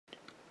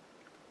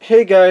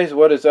Hey guys,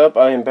 what is up?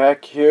 I am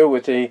back here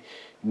with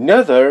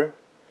another,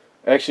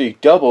 actually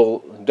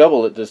double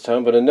it this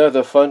time, but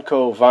another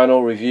Funko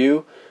vinyl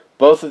review.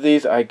 Both of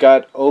these I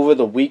got over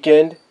the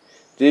weekend.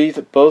 These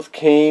both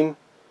came,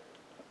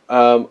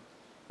 well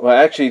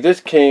actually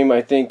this came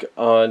I think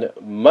on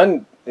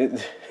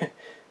Monday,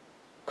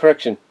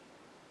 correction.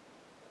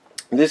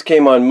 This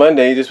came on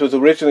Monday. This was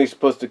originally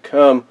supposed to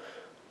come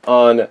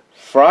on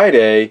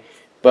Friday,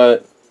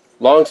 but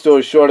long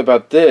story short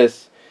about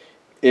this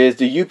is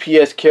the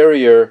UPS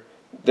carrier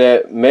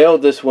that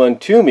mailed this one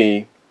to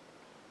me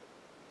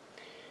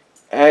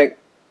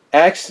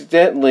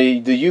accidentally,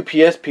 the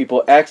UPS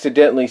people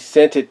accidentally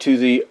sent it to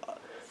the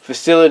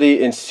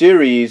facility in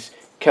Ceres,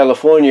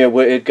 California,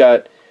 where it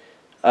got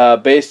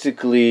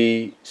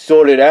basically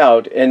sorted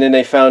out, and then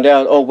they found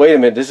out, oh wait a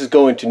minute, this is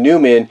going to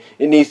Newman,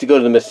 it needs to go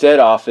to the Merced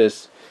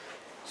office.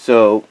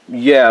 So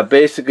yeah,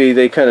 basically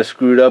they kind of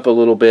screwed up a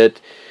little bit,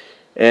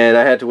 and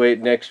I had to wait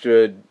an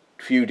extra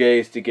few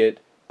days to get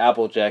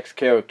AppleJack's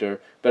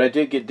character, but I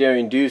did get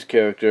Daring Do's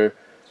character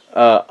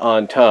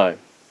on time.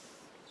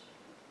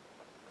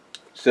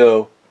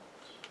 So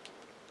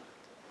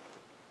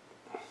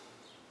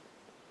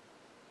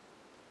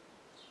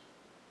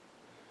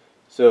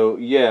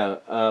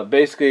yeah,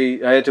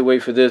 basically I had to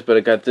wait for this, but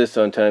I got this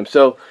on time.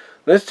 So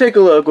let's take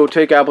a look. We'll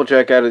take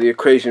AppleJack out of the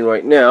equation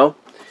right now,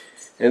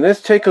 and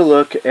let's take a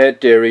look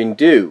at Daring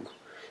Do.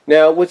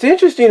 Now, what's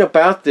interesting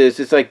about this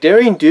is like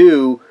Daring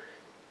Do,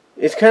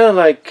 it's kind of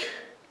like,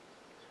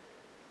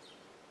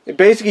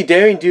 basically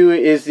Daring Do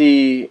is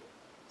the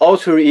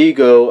alter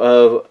ego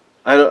of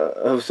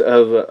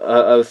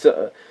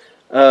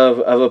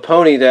a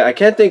pony that I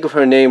can't think of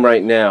her name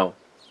right now,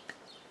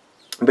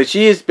 but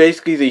she is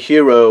basically the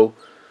hero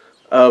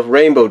of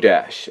Rainbow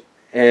Dash,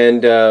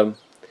 and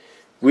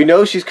we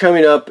know she's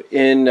coming up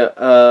in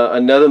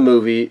another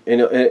movie in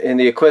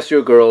the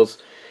Equestria Girls.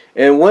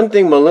 And one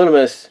thing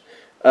Millennimus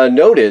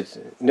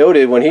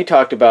noted when he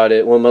talked about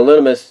it, when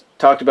Millennimus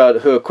talked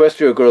about her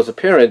Equestria Girls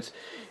appearance,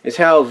 is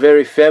how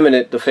very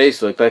feminine the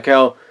face looked, like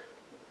how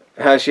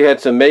she had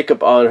some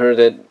makeup on her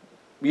that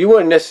you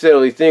wouldn't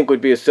necessarily think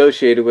would be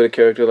associated with a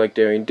character like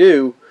Daring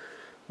Do,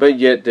 but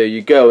yet there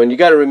you go. And you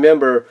got to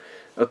remember,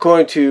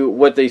 according to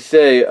what they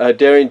say,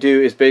 Daring Do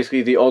is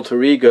basically the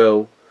alter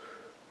ego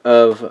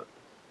of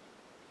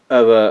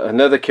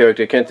another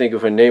character. I can't think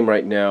of her name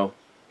right now.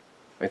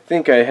 I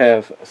think I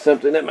have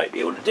something that might be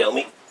able to tell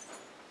me.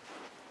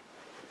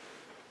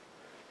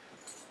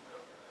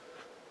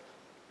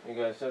 I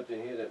got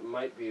something here that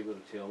might be able to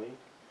tell me.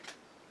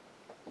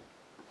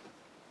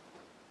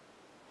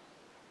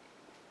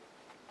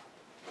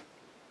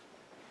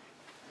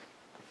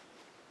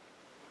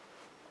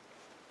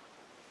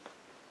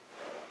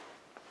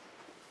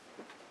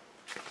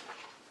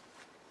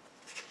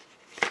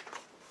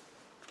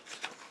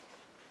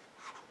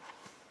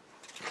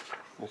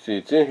 Let's see,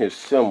 it's in here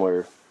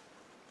somewhere.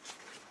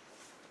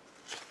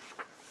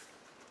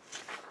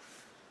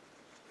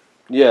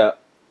 Yeah,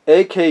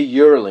 A.K.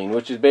 Yearling,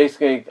 which is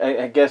basically,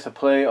 I guess, a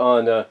play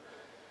on the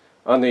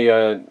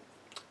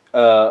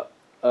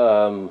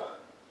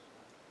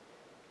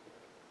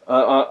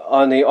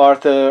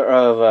author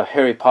of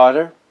Harry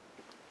Potter.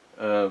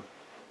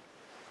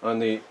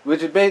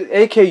 Which is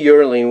A.K.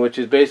 Yearling, which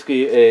is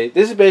basically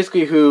this is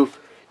basically who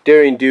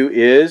Daring Do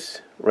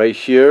is right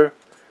here.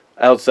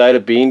 Outside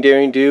of being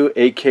Daring Do,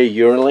 A.K.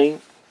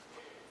 Yearling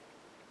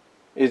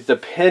is the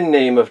pen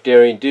name of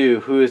Daring Do,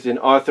 who is an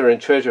author and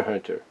treasure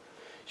hunter.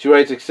 She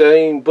writes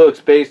exciting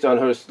books based on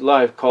her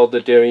life called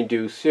the Daring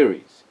Do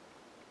series.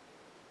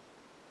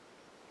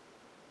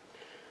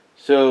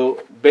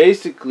 So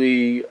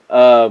basically,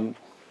 yeah,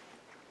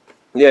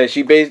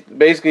 she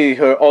basically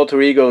her alter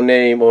ego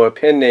name or her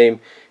pen name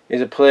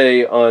is a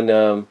play on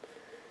the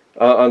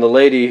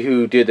lady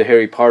who did the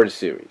Harry Potter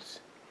series.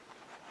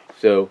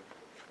 So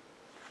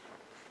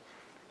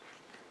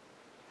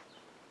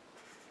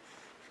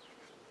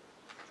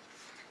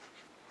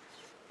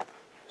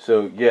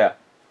yeah,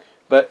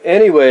 but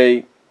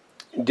anyway,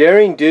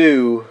 Daring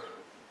Do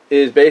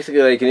is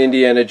basically like an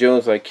Indiana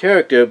Jones like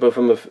character, but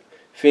from a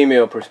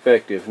female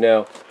perspective.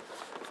 Now,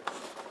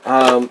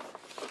 I'm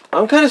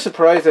kind of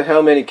surprised at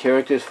how many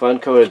characters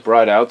Funko has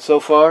brought out so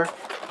far.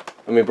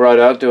 I mean, brought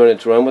out during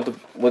its run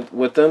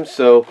with them.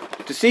 So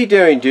to see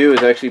Daring Do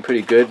is actually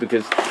pretty good,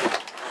 because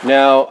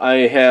now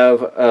I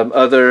have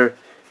other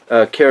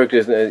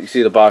characters. You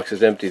see the box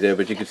is empty there,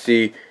 but you can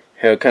see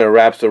how it kind of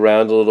wraps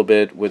around a little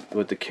bit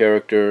with the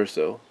character.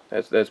 So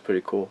that's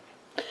pretty cool.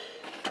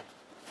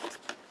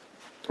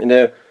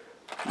 And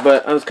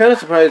but I was kind of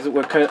surprised at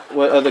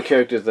what other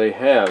characters they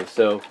have.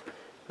 So,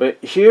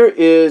 but here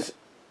is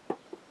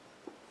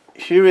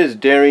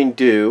Daring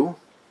Do,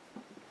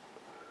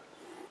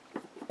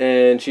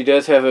 and she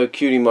does have a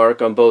cutie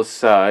mark on both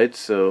sides.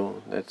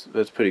 So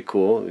that's pretty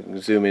cool. You can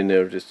zoom in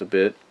there just a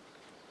bit,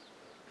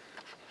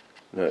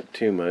 not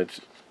too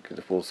much, get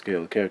the full scale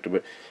of the character.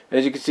 But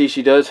as you can see,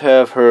 she does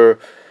have her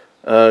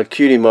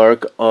cutie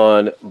mark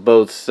on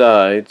both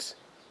sides.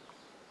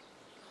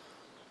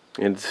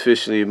 And it's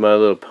officially My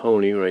Little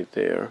Pony right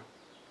there.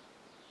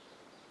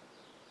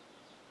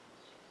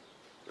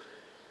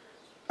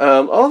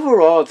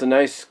 Overall, it's a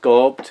nice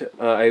sculpt.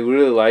 I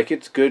really like it.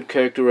 It's good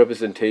character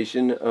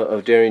representation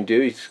of Daring Do.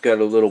 He's got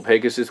a little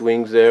Pegasus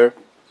wings there.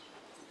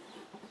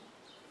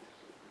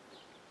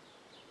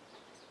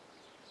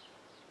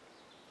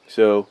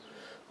 So,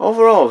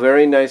 overall,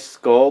 very nice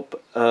sculpt.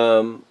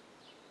 You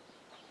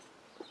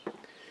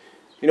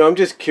know, I'm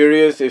just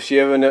curious if she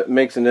ever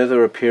makes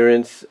another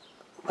appearance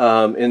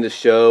in the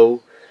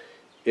show.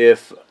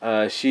 If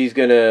they're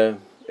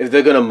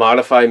gonna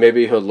modify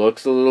maybe her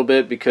looks a little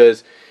bit,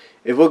 because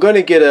if we're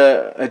gonna get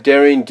a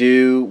Daring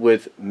Do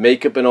with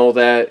makeup and all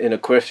that in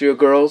Equestria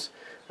Girls,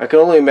 I can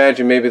only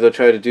imagine maybe they'll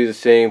try to do the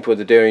same for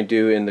the Daring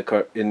Do in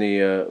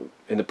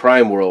the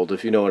Prime world,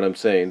 if you know what I'm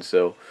saying.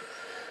 So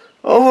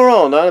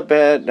overall, not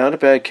a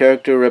bad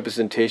character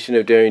representation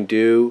of Daring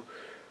Do.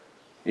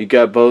 You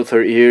got both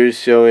her ears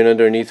showing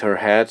underneath her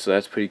hat, so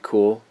that's pretty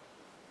cool.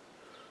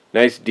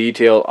 Nice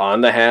detail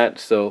on the hat.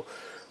 So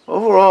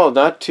overall,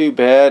 not too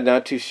bad,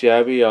 not too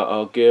shabby.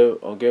 I'll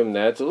give him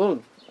that. It's a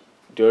little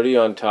dirty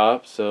on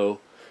top, so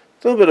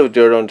a little bit of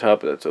dirt on top,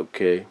 but that's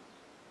okay.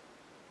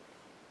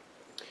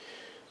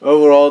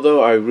 Overall,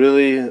 though, I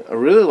really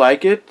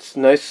like it. It's a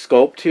nice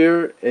sculpt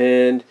here,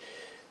 and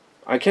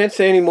I can't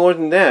say any more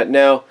than that.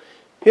 Now,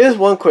 here's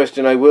one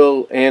question I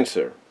will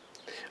answer.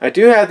 I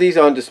do have these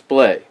on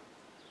display,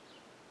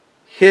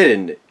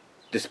 hidden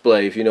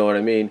display, if you know what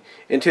I mean,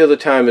 until the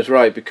time is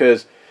right,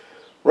 because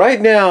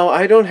right now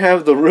I don't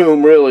have the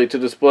room really to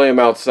display them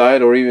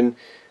outside, or even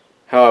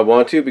how I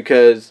want to,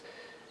 because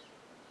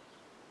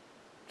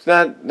it's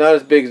not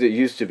as big as it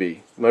used to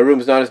be. My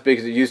room's not as big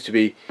as it used to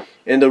be.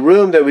 In the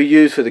room that we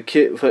use for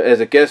the as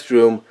a guest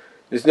room,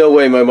 there's no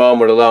way my mom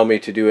would allow me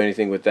to do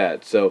anything with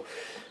that. So,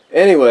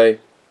 anyway,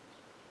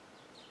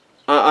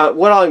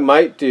 what I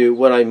might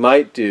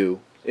do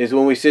is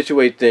when we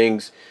situate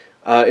things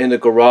in the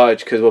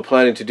garage, because we're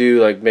planning to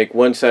do like make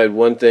one side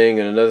one thing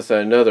and another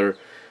side another.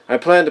 I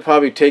plan to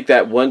probably take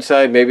that one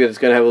side, maybe it's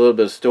going to have a little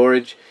bit of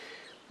storage,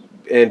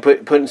 and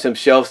putting some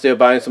shelves there,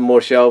 buying some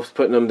more shelves,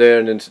 putting them there,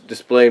 and then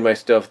displaying my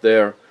stuff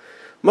there.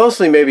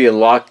 Mostly maybe in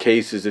locked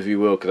cases, if you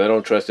will, because I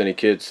don't trust any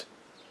kids.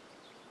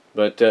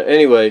 But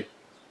anyway,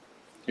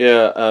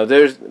 yeah,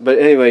 but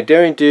anyway,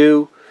 Daring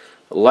Do,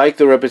 like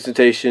the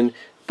representation.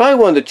 Probably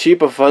one of the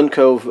cheaper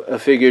Funko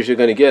figures you're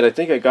going to get. I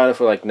think I got it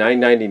for like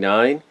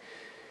 $9.99,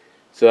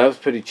 so that was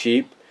pretty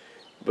cheap.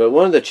 But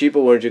one of the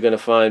cheaper ones you're going to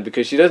find,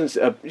 because she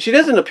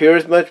doesn't appear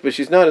as much, but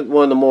she's not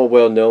one of the more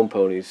well-known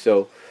ponies.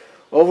 So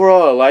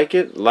overall, I like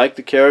it. Like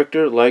the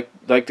character. Like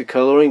the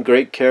coloring.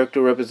 Great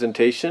character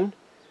representation.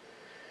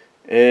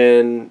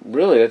 And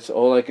really, that's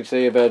all I could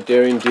say about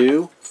Daring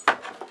Do.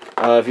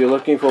 If you're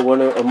looking for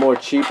a more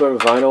cheaper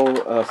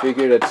vinyl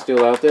figure that's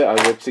still out there, I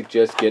would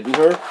suggest getting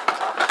her.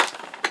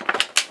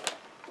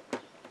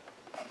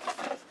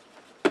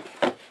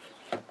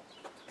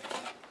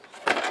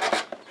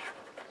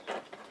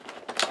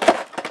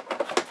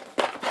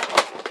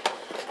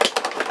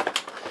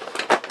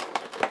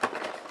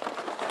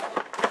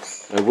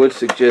 I would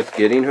suggest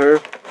getting her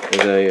as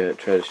I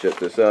try to shut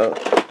this out.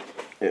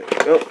 There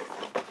we go.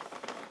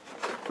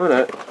 Why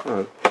not? Come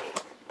on.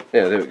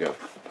 Yeah, there we go.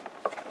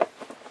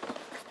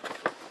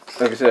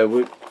 Like I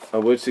said, I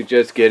would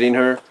suggest getting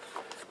her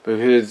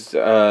because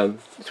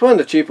it's one of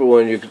the cheaper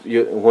ones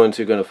ones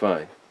you're going to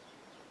find.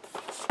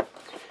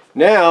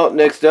 Now,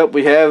 next up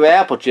we have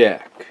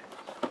AppleJack,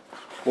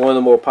 one of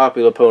the more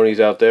popular ponies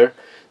out there.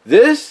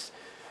 This,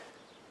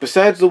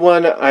 besides the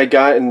one I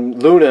got in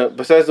Luna,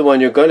 besides the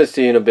one you're going to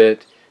see in a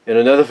bit in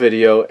another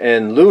video,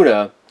 and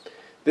Luna,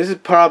 this is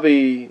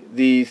probably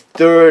the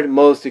third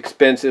most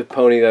expensive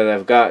pony that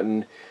I've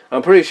gotten.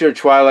 I'm pretty sure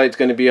Twilight's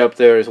going to be up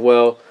there as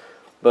well.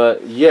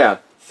 But yeah,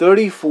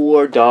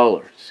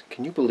 $34.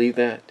 Can you believe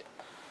that?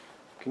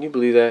 Can you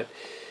believe that?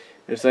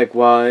 It's like,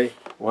 why?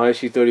 Why is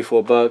she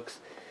 34 bucks?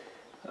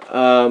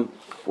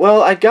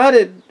 Well, I got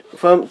it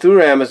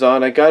through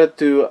Amazon. I got it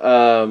through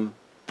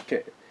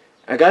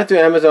I got it through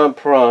Amazon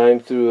Prime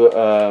through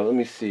let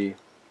me see.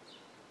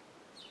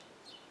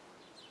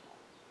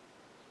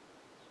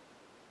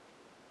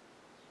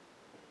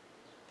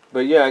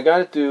 But yeah, I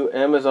got it through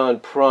Amazon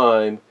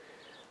Prime.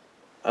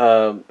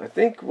 I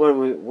think what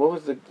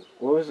was the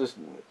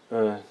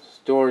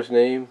store's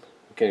name?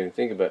 I can't even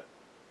think about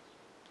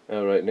it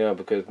right now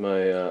because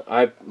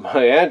my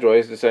Android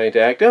is deciding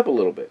to act up a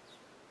little bit.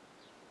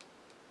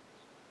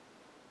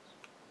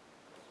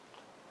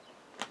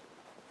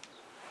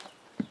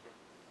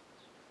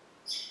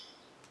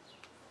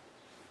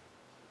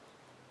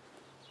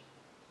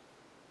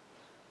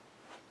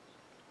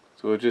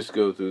 So we'll just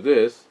go through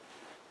this.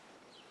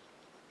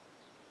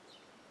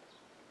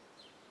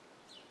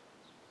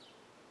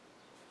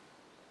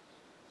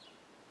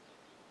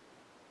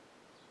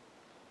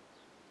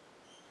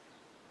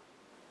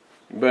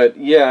 But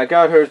yeah, I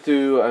got her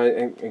through,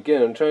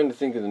 again, I'm trying to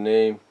think of the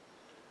name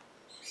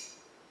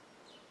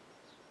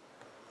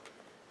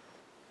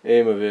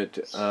of it.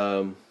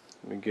 Let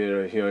me get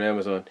her here on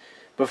Amazon.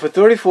 But for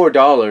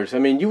 $34, I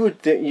mean,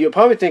 you're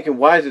probably thinking,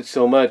 why is it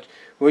so much?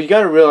 Well, you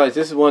got to realize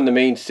this is one of the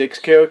main 6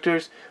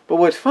 characters. But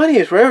what's funny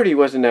is Rarity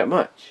wasn't that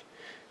much.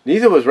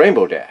 Neither was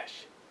Rainbow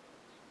Dash.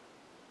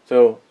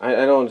 So, I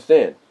don't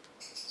understand.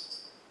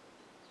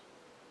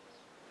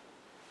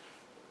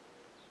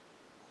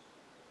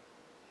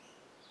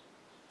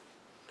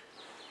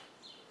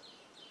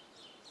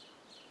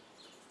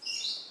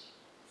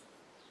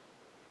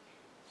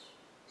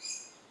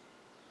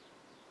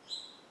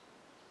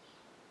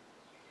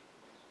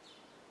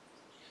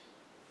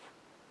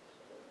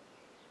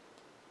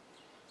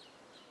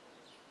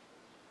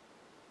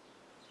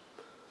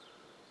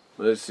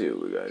 Let's see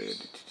what we got here.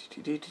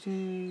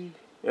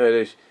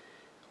 There's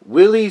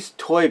Willie's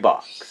Toy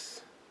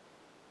Box.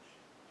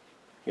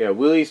 Yeah,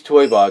 Willie's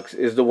Toy Box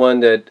is the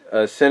one that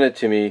sent it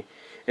to me.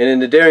 And then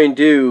the Daring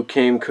Do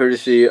came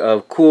courtesy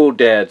of Cool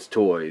Dad's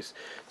Toys.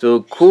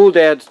 So Cool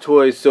Dad's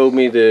Toys sold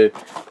me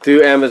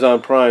through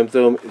Amazon Prime,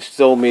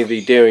 sold me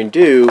the Daring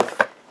Do.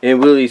 And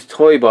Willie's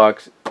Toy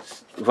Box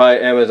via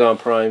Amazon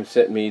Prime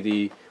sent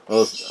me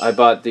I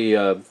bought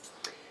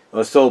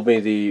sold me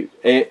the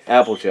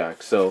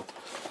AppleJack. So,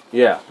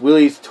 yeah,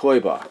 Willie's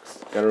Toy Box.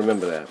 Gotta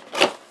remember that.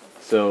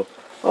 So,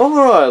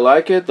 overall, I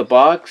like it. The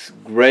box,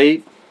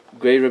 great.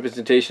 Great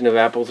representation of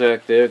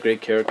AppleJack there.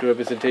 Great character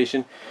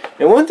representation.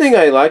 And one thing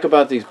I like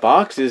about these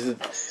boxes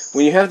is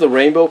when you have the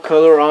rainbow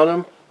color on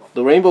them,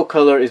 the rainbow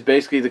color is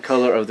basically the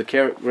color of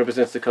the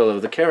represents the color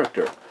of the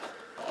character.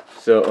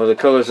 So, or the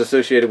colors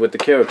associated with the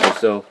character.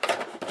 So,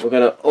 we're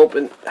gonna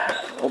open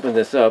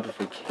this up if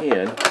we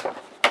can.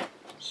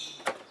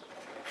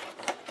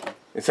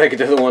 It's like it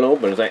doesn't want to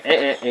open. It's like,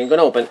 ain't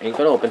gonna open, ain't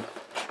gonna open.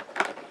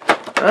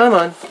 Come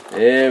on.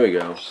 There we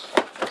go.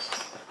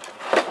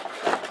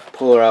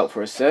 Pull her out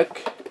for a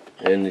sec.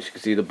 And as you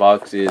can see, the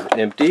box is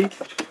empty.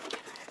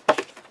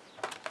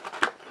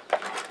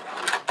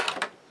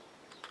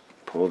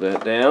 Pull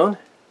that down.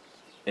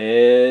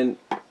 And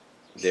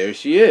there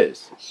she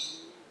is.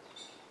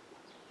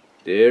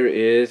 There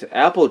is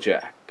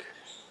AppleJack.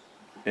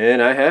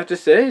 And I have to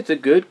say, it's a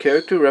good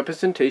character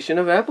representation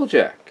of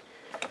AppleJack.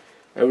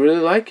 I really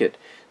like it.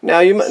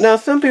 Now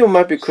some people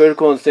might be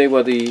critical and say,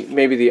 well,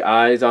 maybe the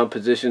eyes aren't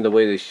positioned the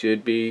way they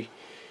should be,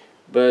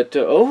 but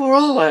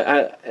overall,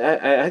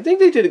 I think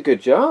they did a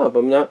good job.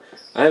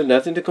 I have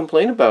nothing to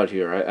complain about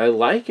here. I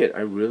like it.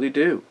 I really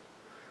do.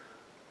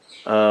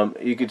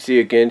 You can see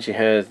again, she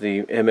has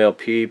the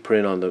MLP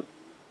print on the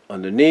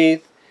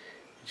underneath.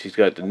 She's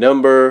got the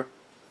number.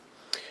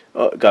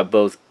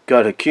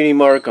 Got a cutie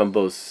mark on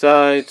both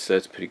sides. So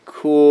that's pretty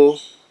cool.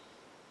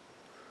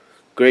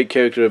 Great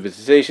character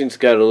representation. It's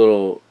got a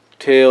little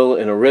tail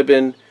and a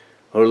ribbon,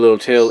 or a little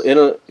tail in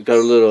got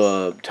a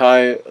little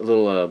tie, a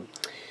little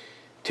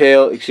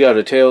tail. She got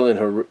a tail in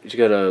her. She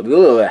got a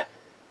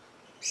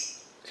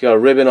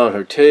ribbon on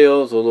her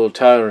tails, a little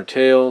tie on her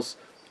tails,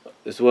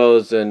 as well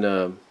as in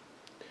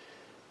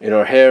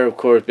her hair. Of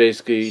course,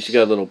 basically she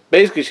got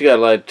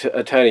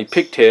a tiny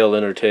pigtail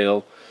in her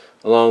tail,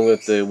 along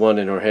with the one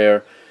in her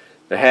hair.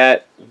 The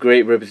hat,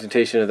 great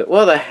representation of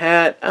the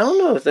hat. I don't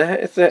know. Is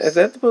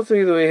that supposed to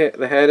be the way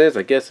the hat is?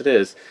 I guess it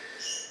is.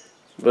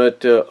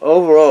 But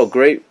overall,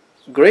 great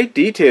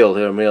detail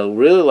here. I mean, I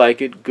really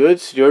like it. Good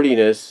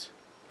sturdiness,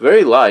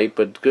 very light,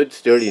 but good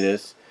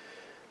sturdiness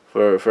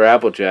for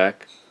AppleJack.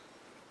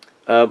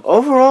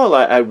 Overall,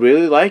 I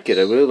really like it.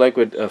 I really like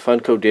what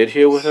Funko did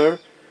here with her.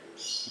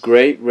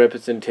 Great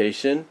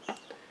representation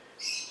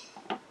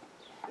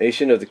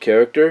of the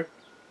character.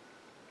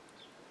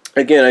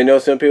 Again, I know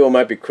some people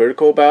might be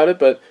critical about it,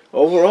 but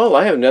overall,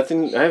 I have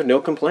no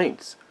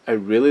complaints. I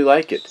really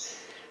like it.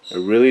 I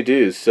really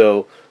do.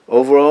 So,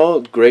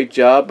 overall, great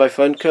job by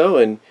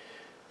Funko, and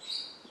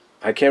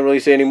I can't really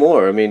say any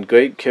more. I mean,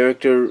 great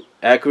character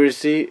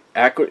accuracy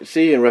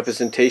and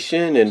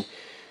representation, and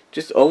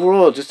just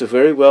overall, just a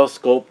very well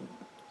sculpted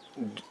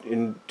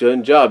and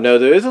done job. Now,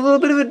 there is a little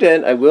bit of a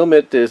dent. I will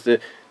admit this.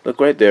 Look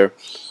right there.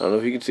 I don't know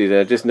if you can see that.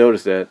 I just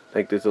noticed that.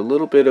 Like, there's a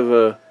little bit of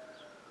a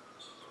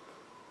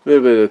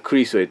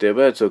crease right there,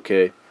 but that's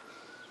okay.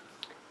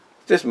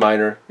 Just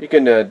minor. You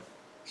can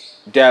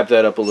dab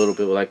that up a little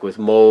bit, like with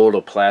mold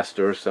or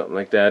plaster or something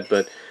like that.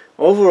 But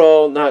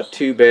overall, not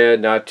too bad,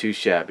 not too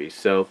shabby.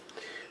 So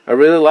I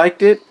really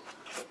liked it.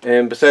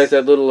 And besides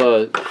that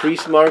little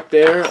crease mark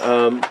there,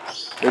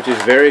 which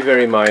is very,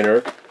 very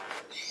minor,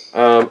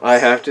 I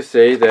have to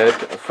say that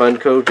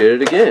Funko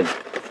did it again.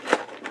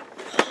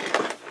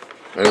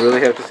 I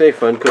really have to say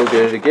Funko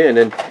did it again.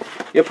 And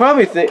you'll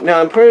probably think, now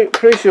I'm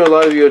pretty sure a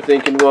lot of you are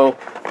thinking, well,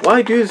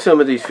 why do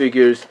some of these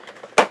figures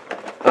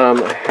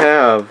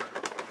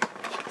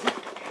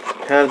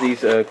have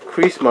these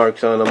crease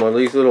marks on them, or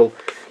these little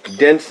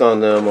dents on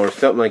them, or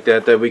something like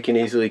that we can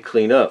easily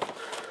clean up?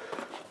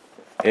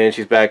 And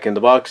she's back in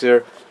the box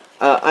there.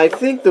 I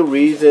think the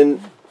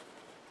reason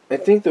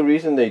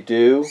they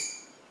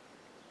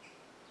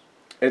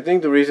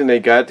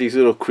got these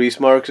little crease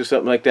marks or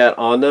something like that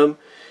on them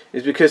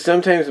is because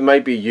sometimes it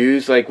might be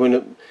used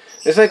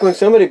it's like when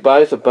somebody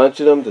buys a bunch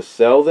of them to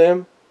sell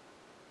them.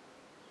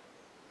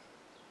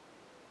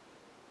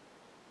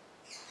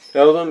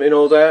 Sell them and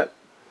all that.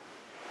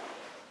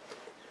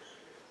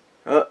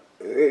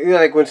 you know,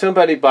 like when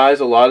somebody buys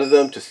a lot of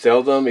them to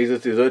sell them, either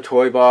through their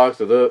toy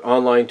box or the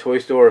online toy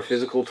store or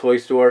physical toy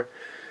store,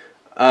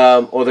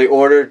 or they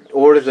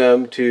order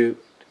them to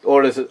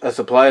order a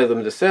supply of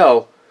them to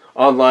sell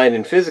online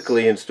and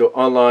physically in store,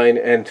 online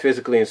and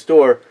physically in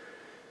store.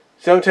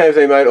 Sometimes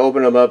they might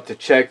open them up to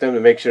check them to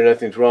make sure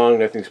nothing's wrong,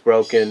 nothing's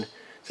broken.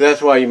 So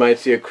that's why you might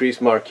see a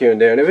crease mark here and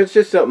there. And if it's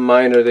just something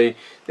minor, they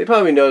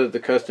probably know that the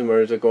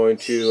customers are going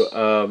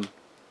to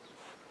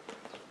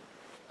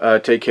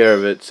take care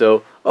of it.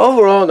 So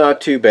overall,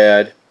 not too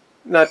bad.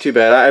 Not too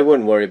bad. I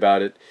wouldn't worry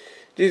about it.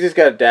 You just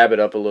got to dab it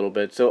up a little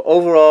bit. So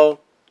overall,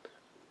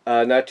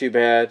 not too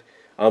bad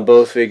on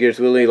both figures.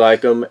 Really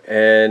like them.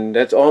 And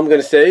that's all I'm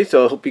going to say.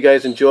 So I hope you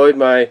guys enjoyed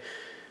my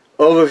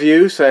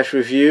overview /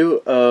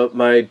 review,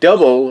 my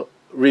double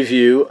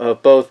review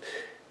of both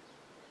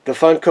the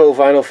Funko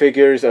vinyl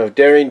figures of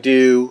Daring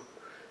Do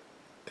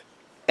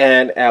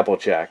and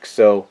AppleJack.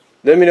 So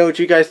let me know what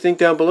you guys think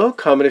down below.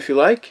 Comment if you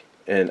like.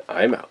 And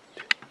I'm out.